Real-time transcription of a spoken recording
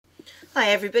Hi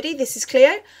everybody, this is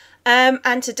Cleo,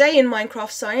 and today in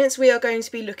Minecraft Science we are going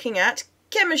to be looking at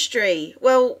chemistry.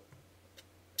 Well,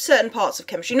 certain parts of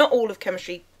chemistry, not all of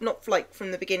chemistry, not like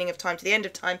from the beginning of time to the end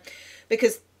of time,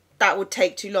 because that would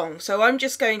take too long. So I'm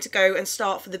just going to go and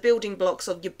start for the building blocks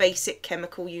of your basic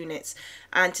chemical units.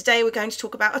 And today we're going to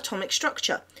talk about atomic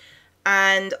structure.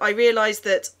 And I realise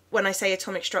that when I say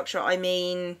atomic structure, I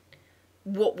mean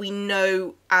what we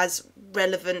know as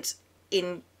relevant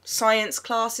in science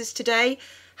classes today.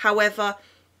 However,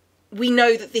 we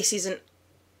know that this isn't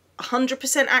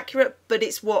 100% accurate, but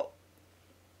it's what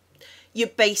your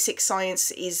basic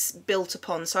science is built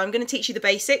upon. So I'm going to teach you the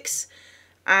basics,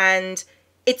 and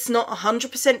it's not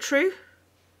 100% true,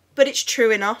 but it's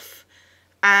true enough.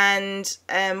 And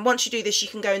once you do this, you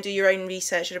can go and do your own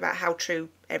research about how true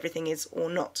everything is or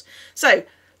not. So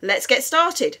let's get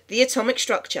started. The atomic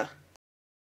structure.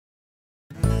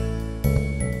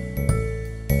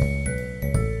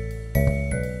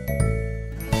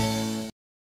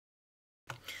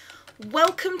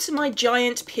 Welcome to my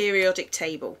giant periodic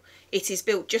table. It is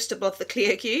built just above the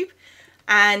Cleo cube,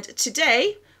 and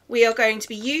today we are going to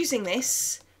be using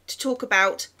this to talk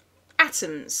about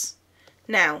atoms.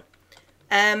 Now,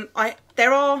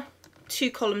 there are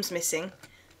two columns missing.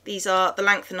 These are the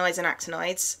lanthanides and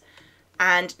actinides,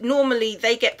 and normally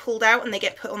they get pulled out and they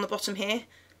get put on the bottom here,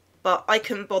 but I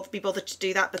couldn't be bothered to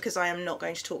do that because I am not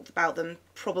going to talk about them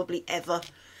probably ever.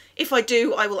 If I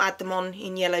do, I will add them on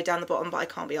in yellow down the bottom, but I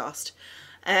can't be asked.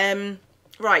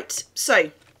 Right,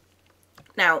 so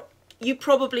now you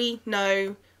probably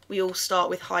know we all start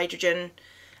with hydrogen,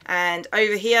 and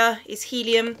over here is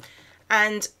helium,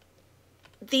 and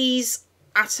these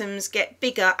atoms get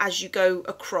bigger as you go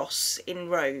across in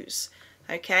rows.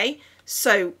 Okay,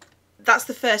 so that's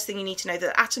the first thing you need to know,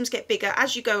 that atoms get bigger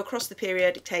as you go across the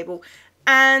periodic table,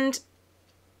 and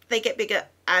they get bigger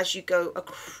as you go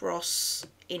across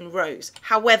in rows.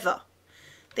 However,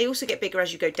 they also get bigger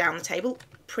as you go down the table,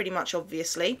 pretty much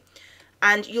obviously,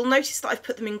 and you'll notice that I've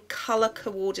put them in colour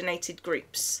coordinated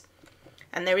groups,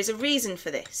 and there is a reason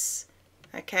for this.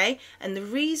 Okay, and the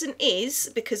reason is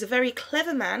because a very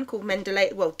clever man called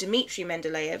Dmitri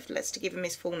Mendeleev, let's give him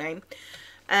his full name,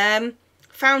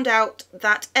 found out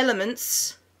that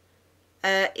elements,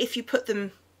 if you put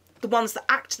them, the ones that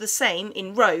act the same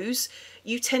in rows,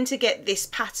 you tend to get this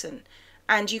pattern.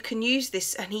 And you can use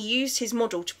this, and he used his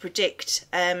model to predict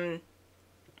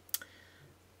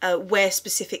where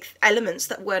specific elements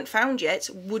that weren't found yet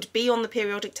would be on the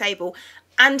periodic table,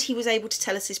 and he was able to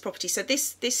tell us his properties. So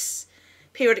this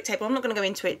periodic table, I'm not going to go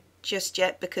into it just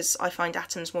yet because I find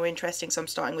atoms more interesting, so I'm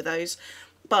starting with those.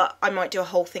 But I might do a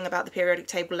whole thing about the periodic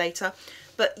table later.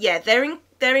 But yeah, they're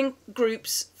in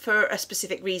groups for a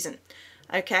specific reason.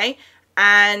 Okay,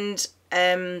 and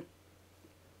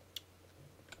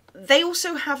they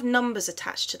also have numbers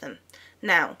attached to them.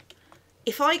 Now,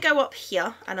 if I go up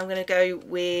here, and I'm going to go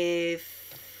with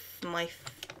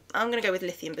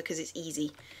lithium because it's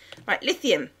easy. Right,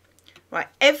 lithium. Right,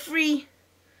 every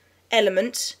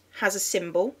element has a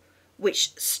symbol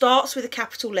which starts with a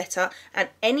capital letter, and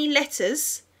any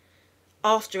letters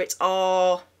after it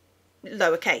are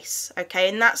lowercase. Okay,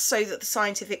 and that's so that the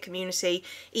scientific community,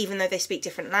 even though they speak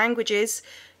different languages,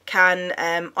 can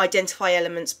identify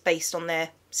elements based on their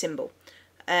symbol.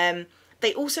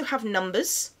 They also have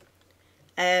numbers.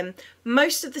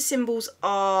 Most of the symbols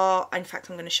are, in fact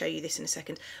I'm going to show you this in a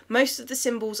second, most of the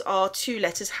symbols are 2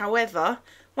 letters. However,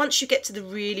 once you get to the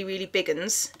really, really big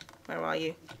ones, where are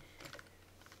you?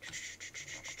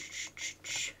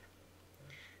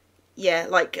 Yeah,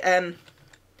 like unium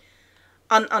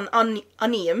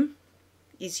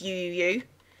is UUU,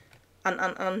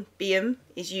 unbium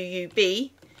is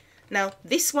UUB. Now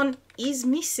this one is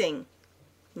missing.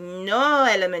 No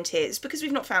element here. It's because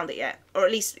we've not found it yet, or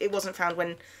at least it wasn't found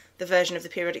when the version of the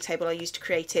periodic table I used to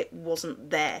create it wasn't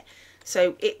there.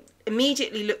 So it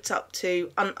immediately looked up to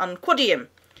unquadium,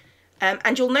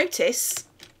 and you'll notice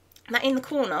that in the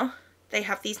corner they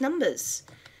have these numbers.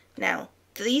 Now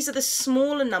these are the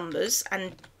smaller numbers,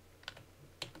 and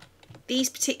these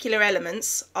particular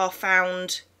elements are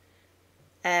found,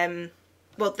 well,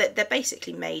 they're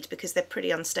basically made because they're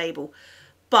pretty unstable,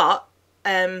 but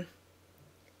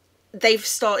they've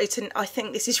started to, I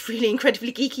think this is really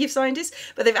incredibly geeky of scientists,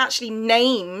 but they've actually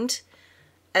named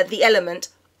the element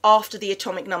after the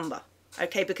atomic number,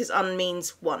 okay, because un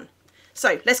means 1.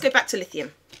 So let's go back to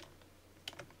lithium.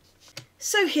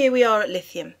 So here we are at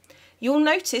lithium. You'll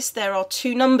notice there are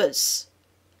 2 numbers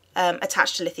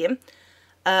attached to lithium,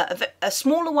 a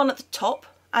smaller one at the top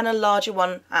and a larger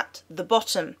one at the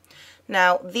bottom.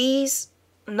 Now these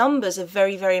numbers are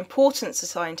very, very important to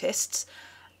scientists,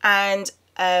 and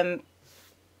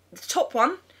the top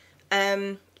one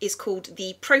is called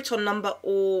the proton number,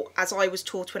 or as I was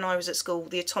taught when I was at school,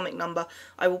 the atomic number.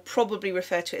 I will probably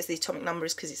refer to it as the atomic number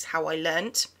because it's how I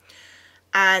learnt.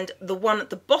 And the one at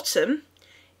the bottom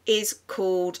is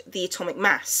called the atomic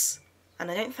mass. And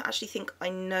I don't actually think I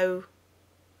know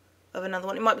of another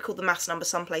one. It might be called the mass number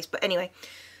someplace, but anyway.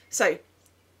 So,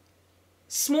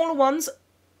 smaller ones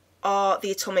are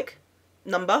the atomic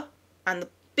number, and the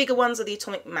bigger ones are the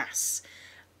atomic mass.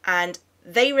 And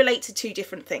they relate to two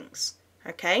different things,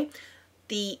 okay?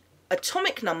 The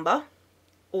atomic number,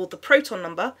 or the proton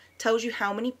number, tells you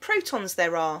how many protons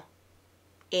there are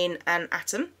in an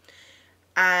atom.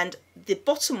 And the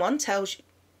bottom one tells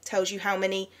you how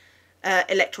many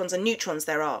electrons and neutrons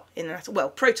there are in an atom. Well,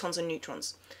 protons and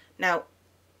neutrons. Now,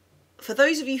 for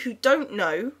those of you who don't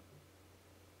know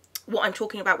what I'm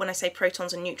talking about when I say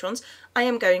protons and neutrons, I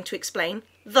am going to explain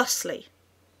thusly.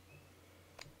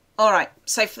 Alright,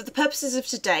 so for the purposes of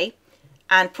today,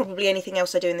 and probably anything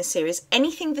else I do in this series,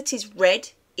 anything that is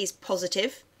red is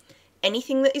positive,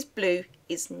 anything that is blue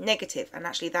is negative, and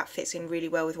actually that fits in really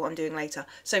well with what I'm doing later.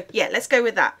 So yeah, let's go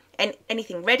with that.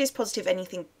 Anything red is positive,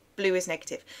 anything blue is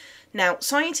negative. Now,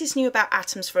 scientists knew about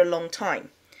atoms for a long time.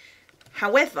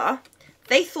 However,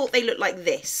 they thought they looked like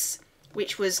this,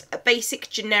 which was a basic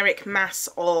generic mass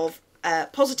of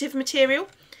positive material.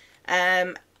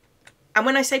 And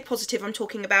when I say positive, I'm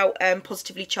talking about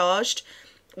positively charged,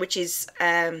 which is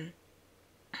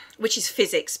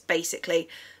physics, basically.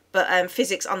 But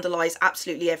physics underlies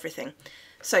absolutely everything.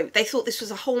 So they thought this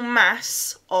was a whole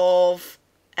mass of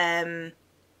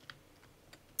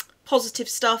positive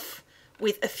stuff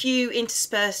with a few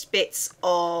interspersed bits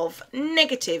of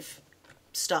negative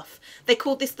stuff. They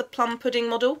called this the plum pudding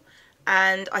model,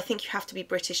 and I think you have to be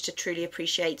British to truly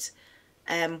appreciate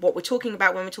what we're talking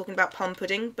about when we're talking about plum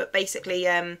pudding. But basically,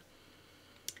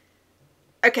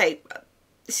 okay,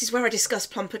 this is where I discuss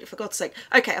plum pudding, for God's sake.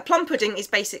 Okay, a plum pudding is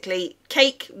basically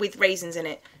cake with raisins in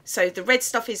it. So the red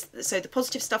stuff is, so the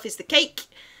positive stuff is the cake,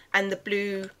 and the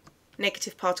blue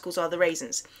negative particles are the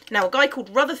raisins. Now, a guy called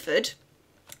Rutherford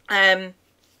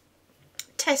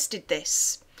tested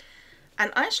this.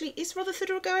 And actually, is Rutherford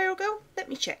a guy or a girl? Let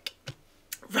me check.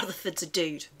 Rutherford's a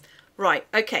dude. Right,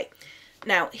 okay.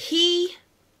 Now, he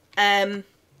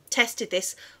tested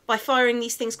this by firing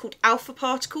these things called alpha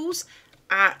particles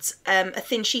at a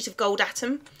thin sheet of gold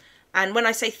atom. And when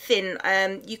I say thin,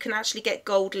 you can actually get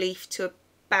gold leaf to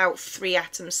about 3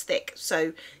 atoms thick.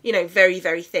 So, you know, very,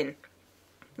 very thin.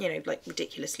 You know, like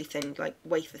ridiculously thin, like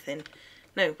wafer thin.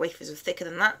 No, wafers are thicker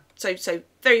than that. So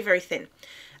very, very thin.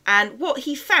 And what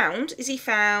he found is he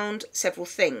found several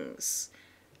things.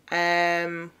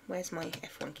 Where's my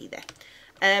F1 key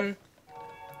there?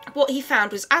 What he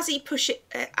found was as he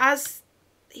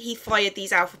fired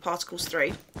these alpha particles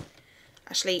through,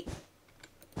 actually,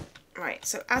 right,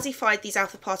 so as he fired these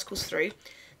alpha particles through,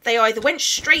 they either went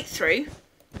straight through,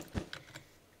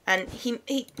 and he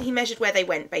measured where they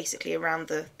went basically around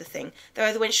the thing. They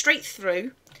either went straight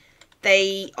through,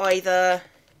 they either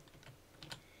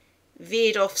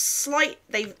veered off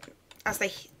as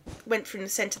they went through the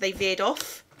centre, they veered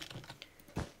off.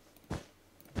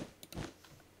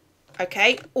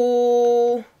 Okay,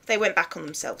 or they went back on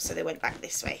themselves, so they went back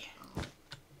this way.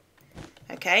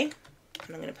 Okay,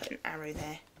 and I'm going to put an arrow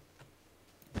there.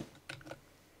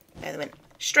 There, they went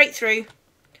straight through,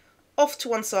 off to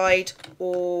one side,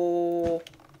 or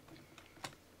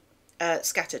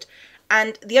scattered.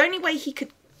 And the only way he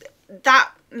could,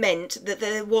 that meant that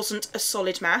there wasn't a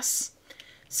solid mass.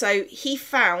 So he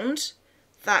found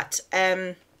that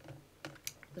the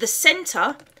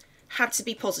centre had to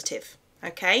be positive.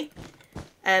 Okay,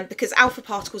 because alpha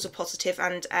particles are positive,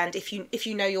 and if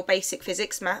you know your basic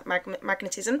physics,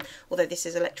 magnetism, although this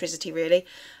is electricity really,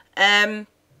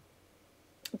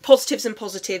 positives and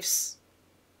positives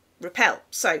repel.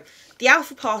 So the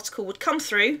alpha particle would come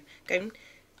through, go,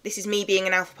 this is me being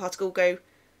an alpha particle, go,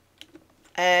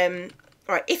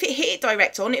 right, if it hit it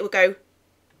direct on, it would go,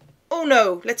 oh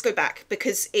no, let's go back,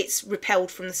 because it's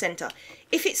repelled from the centre.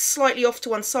 If it's slightly off to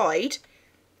one side,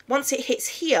 once it hits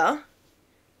here,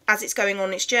 as it's going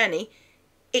on its journey,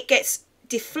 it gets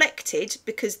deflected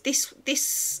because this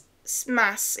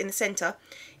mass in the centre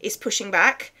is pushing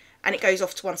back, and it goes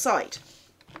off to one side.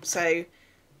 So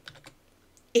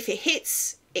if it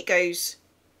hits, it goes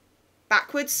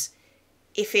backwards.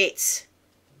 If it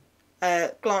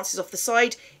glances off the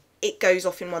side, it goes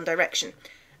off in one direction.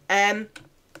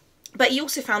 But he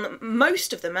also found that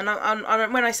most of them,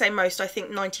 and when I say most, I think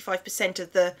 95%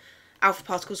 of the alpha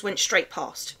particles went straight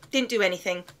past. Didn't do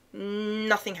anything.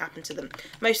 Nothing happened to them.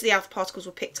 Most of the alpha particles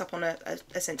were picked up on a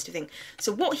sensitive thing.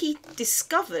 So what he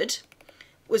discovered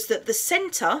was that the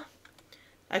centre,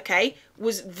 okay,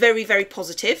 was very, very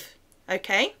positive,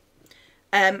 okay,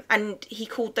 and he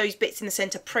called those bits in the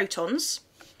centre protons,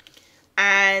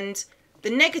 and the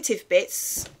negative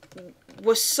bits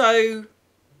were so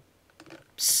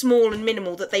small and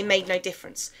minimal that they made no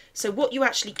difference. So what you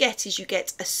actually get is you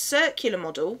get a circular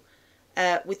model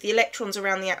with the electrons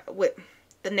around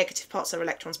the negative parts are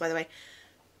electrons, by the way.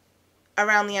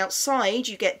 Around the outside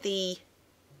you get the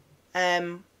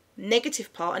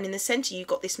negative part, and in the centre you've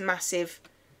got this massive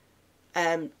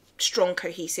strong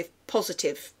cohesive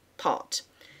positive part.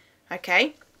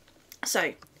 Okay,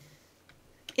 so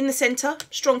in the centre,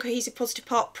 strong cohesive positive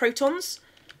part, protons.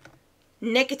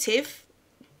 Negative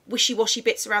wishy-washy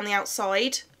bits around the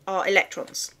outside are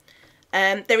electrons.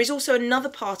 There is also another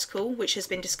particle which has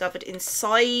been discovered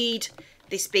inside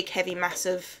this big heavy mass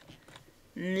of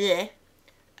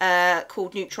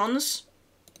called neutrons,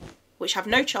 which have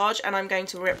no charge, and I'm going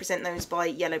to represent those by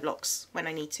yellow blocks when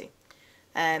I need to.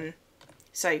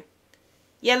 So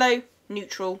yellow,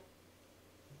 neutral,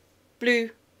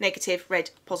 blue, negative,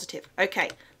 red, positive. Okay,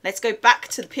 let's go back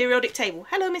to the periodic table.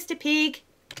 Hello, Mr. Pig.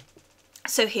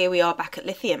 So here we are back at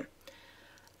lithium.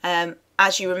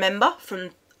 As you remember from,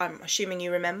 I'm assuming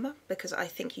you remember because I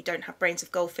think you don't have brains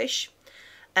of goldfish,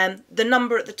 the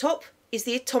number at the top is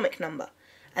the atomic number,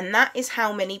 and that is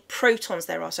how many protons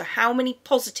there are, so how many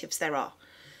positives there are.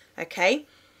 Okay,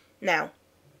 now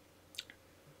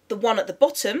the one at the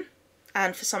bottom,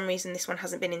 and for some reason this one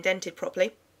hasn't been indented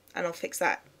properly, and I'll fix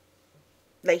that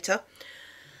later.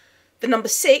 The number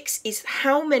 6 is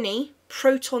how many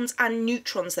protons and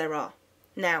neutrons there are.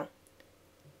 Now,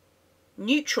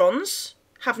 neutrons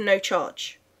have no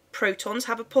charge. Protons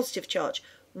have a positive charge.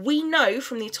 We know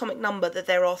from the atomic number that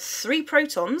there are 3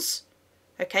 protons,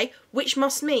 okay, which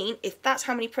must mean if that's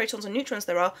how many protons and neutrons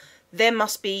there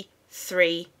must be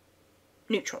 3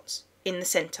 neutrons in the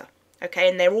centre. Okay,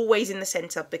 and they're always in the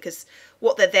centre because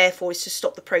what they're there for is to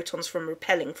stop the protons from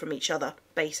repelling from each other,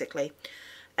 basically.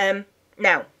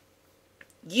 Now,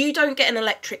 you don't get an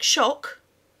electric shock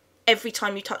every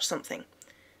time you touch something,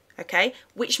 okay,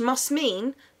 which must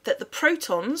mean that the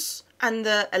protons and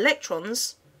the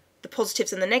electrons, the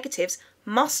positives and the negatives,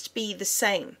 must be the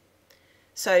same.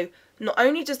 So not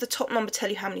only does the top number tell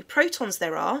you how many protons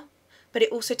there are, but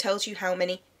it also tells you how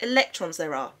many electrons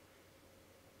there are.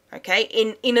 Okay,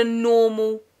 in a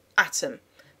normal atom.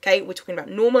 Okay, we're talking about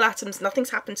normal atoms,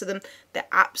 nothing's happened to them, they're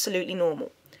absolutely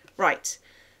normal. Right,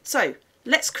 so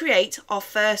let's create our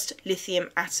first lithium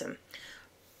atom.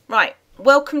 Right,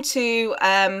 welcome to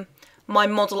my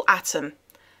model atom.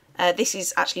 This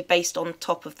is actually based on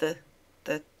top of the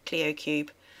Clio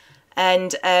cube.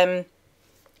 And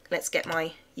let's get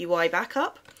my UI back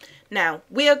up. Now,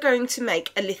 we are going to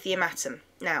make a lithium atom.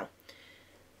 Now,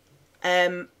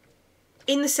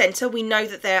 in the centre, we know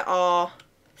that there are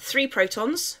 3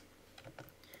 protons,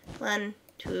 1,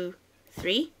 2,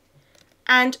 3,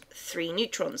 and 3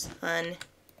 neutrons, 1,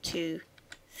 2,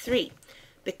 3.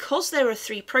 Because there are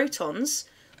 3 protons,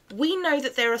 we know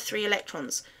that there are 3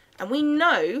 electrons, and we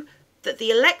know that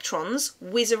the electrons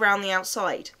whiz around the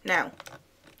outside. Now,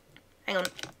 hang on,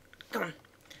 come on,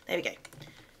 there we go.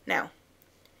 Now,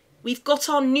 we've got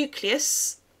our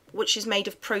nucleus, which is made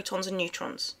of protons and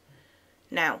neutrons.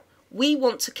 Now, we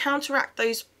want to counteract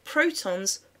those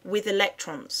protons with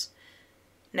electrons.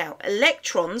 Now,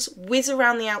 electrons whiz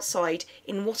around the outside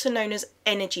in what are known as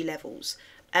energy levels.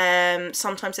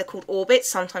 Sometimes they're called orbits,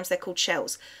 sometimes they're called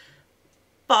shells.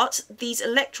 But these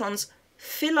electrons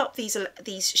fill up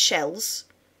these shells,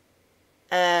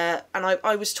 and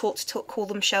I was taught to call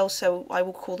them shells, so I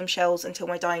will call them shells until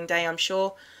my dying day, I'm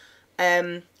sure.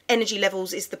 Energy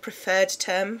levels is the preferred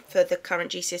term for the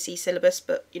current GCSE syllabus,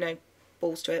 but, you know,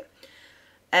 balls to it.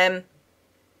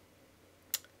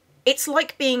 It's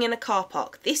like being in a car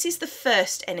park. This is the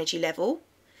first energy level.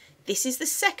 This is the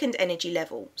second energy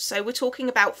level. So we're talking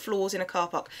about floors in a car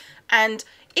park. And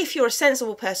if you're a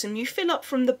sensible person, you fill up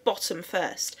from the bottom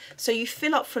first. So you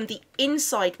fill up from the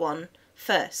inside one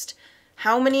first.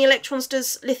 How many electrons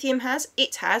does lithium has?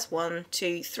 It has 1,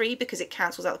 2, 3 because it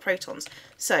cancels out the protons.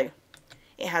 So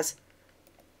it has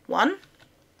 1,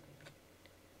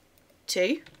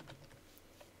 2,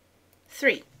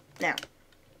 3. Now,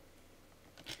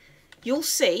 you'll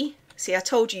see, I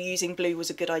told you using blue was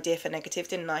a good idea for negative,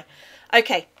 didn't I?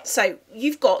 Okay, so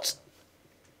you've got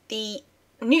the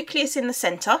nucleus in the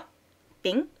centre,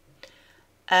 bing,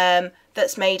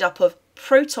 that's made up of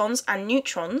protons and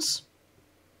neutrons,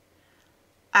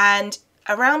 and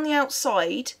around the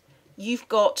outside you've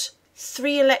got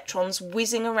 3 electrons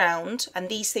whizzing around, and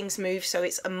these things move, so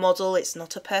it's a model, it's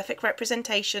not a perfect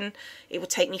representation. It would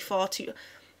take me far too...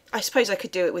 I suppose I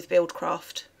could do it with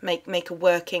Buildcraft, make a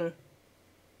working,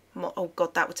 oh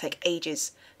god, that would take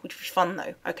ages, which would be fun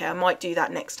though. Okay, I might do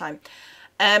that next time.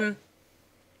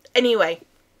 Anyway,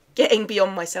 getting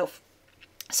beyond myself.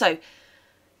 So,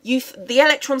 the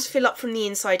electrons fill up from the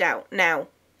inside out. Now,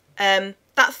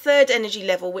 that third energy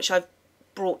level, which I've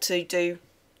brought to do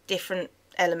different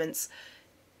elements,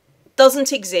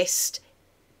 doesn't exist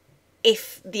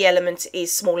if the element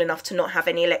is small enough to not have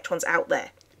any electrons out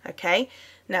there. Okay,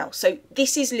 now, so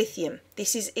this is lithium.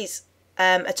 This is its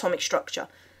atomic structure.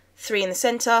 3 in the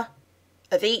centre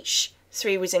of each,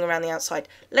 3 whizzing around the outside.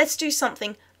 Let's do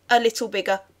something a little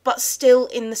bigger, but still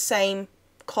in the same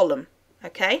column.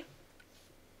 Okay?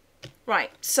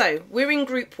 Right, so we're in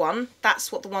group 1.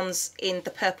 That's what the ones in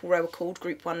the purple row are called,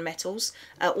 group 1 metals,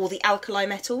 or the alkali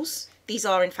metals. These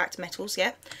are in fact metals,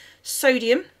 yeah.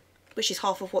 Sodium, which is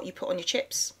half of what you put on your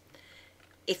chips,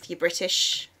 if you're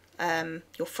British.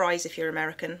 Your fries if you're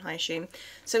American, I assume.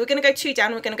 So we're going to go 2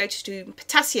 down. We're going to go to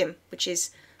potassium, which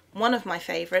is one of my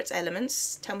favourite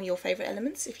elements. Tell me your favourite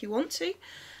elements if you want to.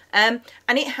 And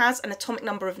it has an atomic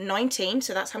number of 19,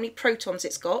 so that's how many protons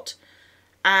it's got,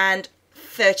 and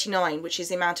 39, which is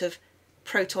the amount of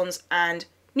protons and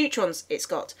neutrons it's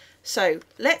got. So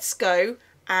let's go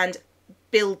and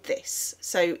build this.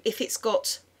 So if it's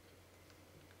got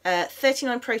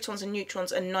 39 protons and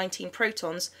neutrons and 19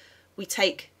 protons, we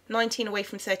take 19 away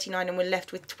from 39 and we're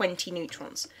left with 20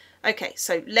 neutrons. Okay,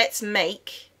 so let's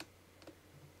make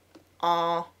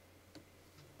our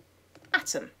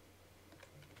atom.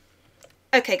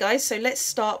 Okay guys, so let's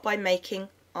start by making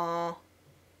our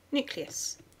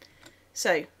nucleus.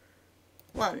 So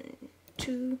 1,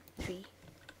 2, 3,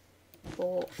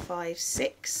 4, 5,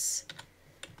 6,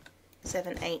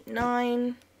 7, 8,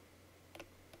 9,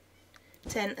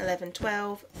 10, 11,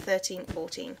 12, 13,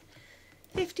 14.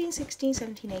 15, 16,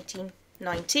 17, 18,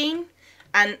 19,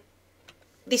 and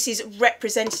this is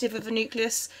representative of a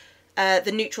nucleus.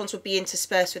 The neutrons would be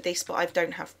interspersed with this, but I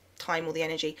don't have time or the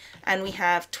energy. And we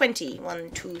have 20.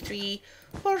 1, 2, 3,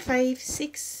 4, 5,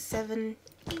 6, 7,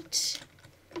 8,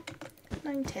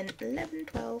 9, 10, 11,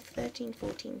 12, 13,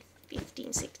 14,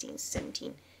 15, 16,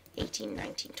 17, 18,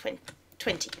 19,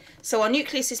 20. So our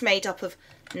nucleus is made up of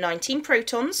 19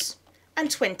 protons and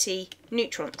 20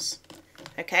 neutrons.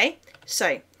 Okay?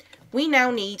 So, we now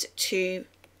need to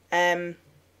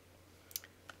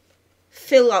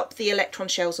fill up the electron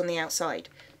shells on the outside.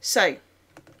 So,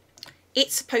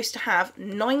 it's supposed to have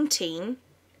 19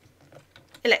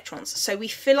 electrons. So, we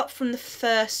fill up from the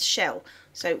first shell.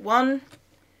 So, 1,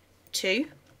 2.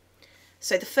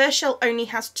 So, the first shell only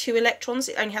has 2 electrons.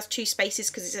 It only has 2 spaces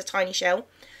because it's a tiny shell.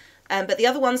 But the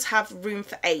other ones have room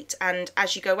for 8. And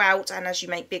as you go out and as you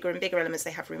make bigger and bigger elements,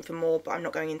 they have room for more, but I'm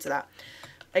not going into that.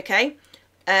 Okay,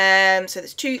 so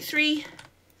there's 2, 3,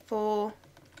 4,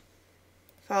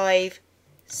 5,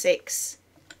 6,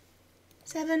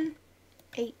 7,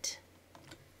 8,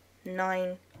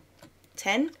 9,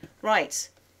 10. Right,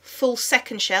 full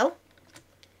second shell.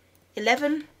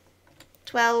 11,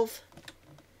 12,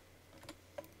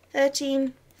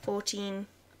 13, 14,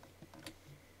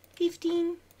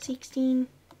 15, 16,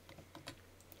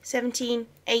 17,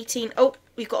 18. Oh,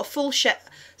 we've got a full shell.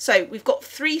 So we've got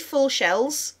 3 full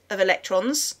shells of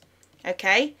electrons,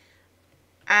 okay,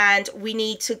 and we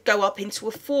need to go up into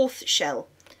a 4th shell,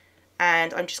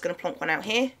 and I'm just going to plonk one out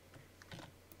here.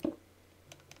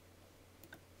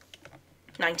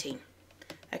 19.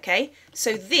 Okay,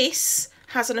 so this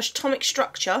has an atomic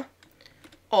structure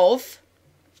of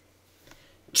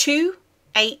 2,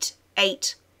 8,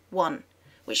 8, 1,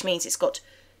 which means it's got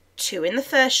 2 in the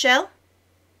first shell,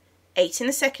 8 in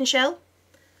the second shell,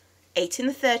 8 in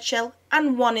the third shell,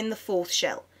 and 1 in the 4th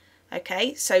shell.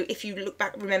 Okay, so if you look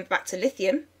back, remember back to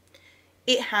lithium,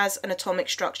 it has an atomic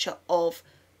structure of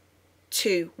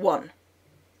 2, 1.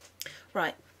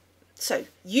 Right, so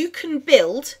you can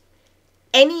build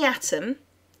any atom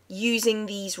using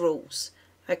these rules.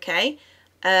 Okay,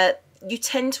 you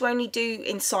tend to only do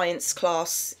in science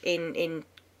class in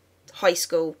high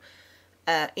school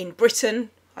in Britain.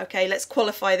 Okay, let's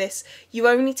qualify this. You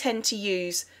only tend to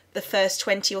use the first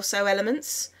 20 or so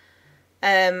elements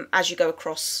as you go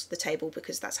across the table,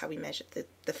 because that's how we measure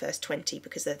the first 20,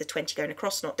 because they're the 20 going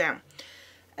across, not down.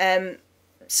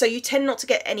 So you tend not to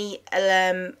get any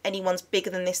ones bigger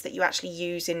than this that you actually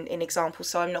use in examples,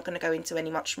 so I'm not going to go into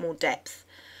any much more depth.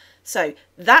 So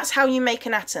that's how you make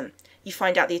an atom. You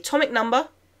find out the atomic number,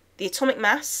 the atomic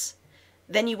mass,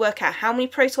 then you work out how many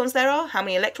protons there are, how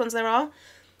many electrons there are.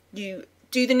 You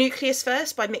do the nucleus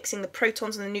first by mixing the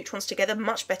protons and the neutrons together,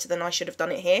 much better than I should have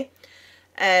done it here.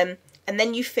 And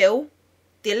then you fill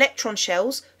the electron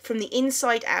shells from the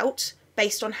inside out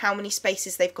based on how many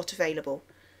spaces they've got available.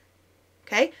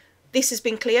 Okay, this has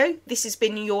been Cleo. This has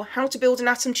been your How to Build an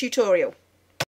Atom tutorial.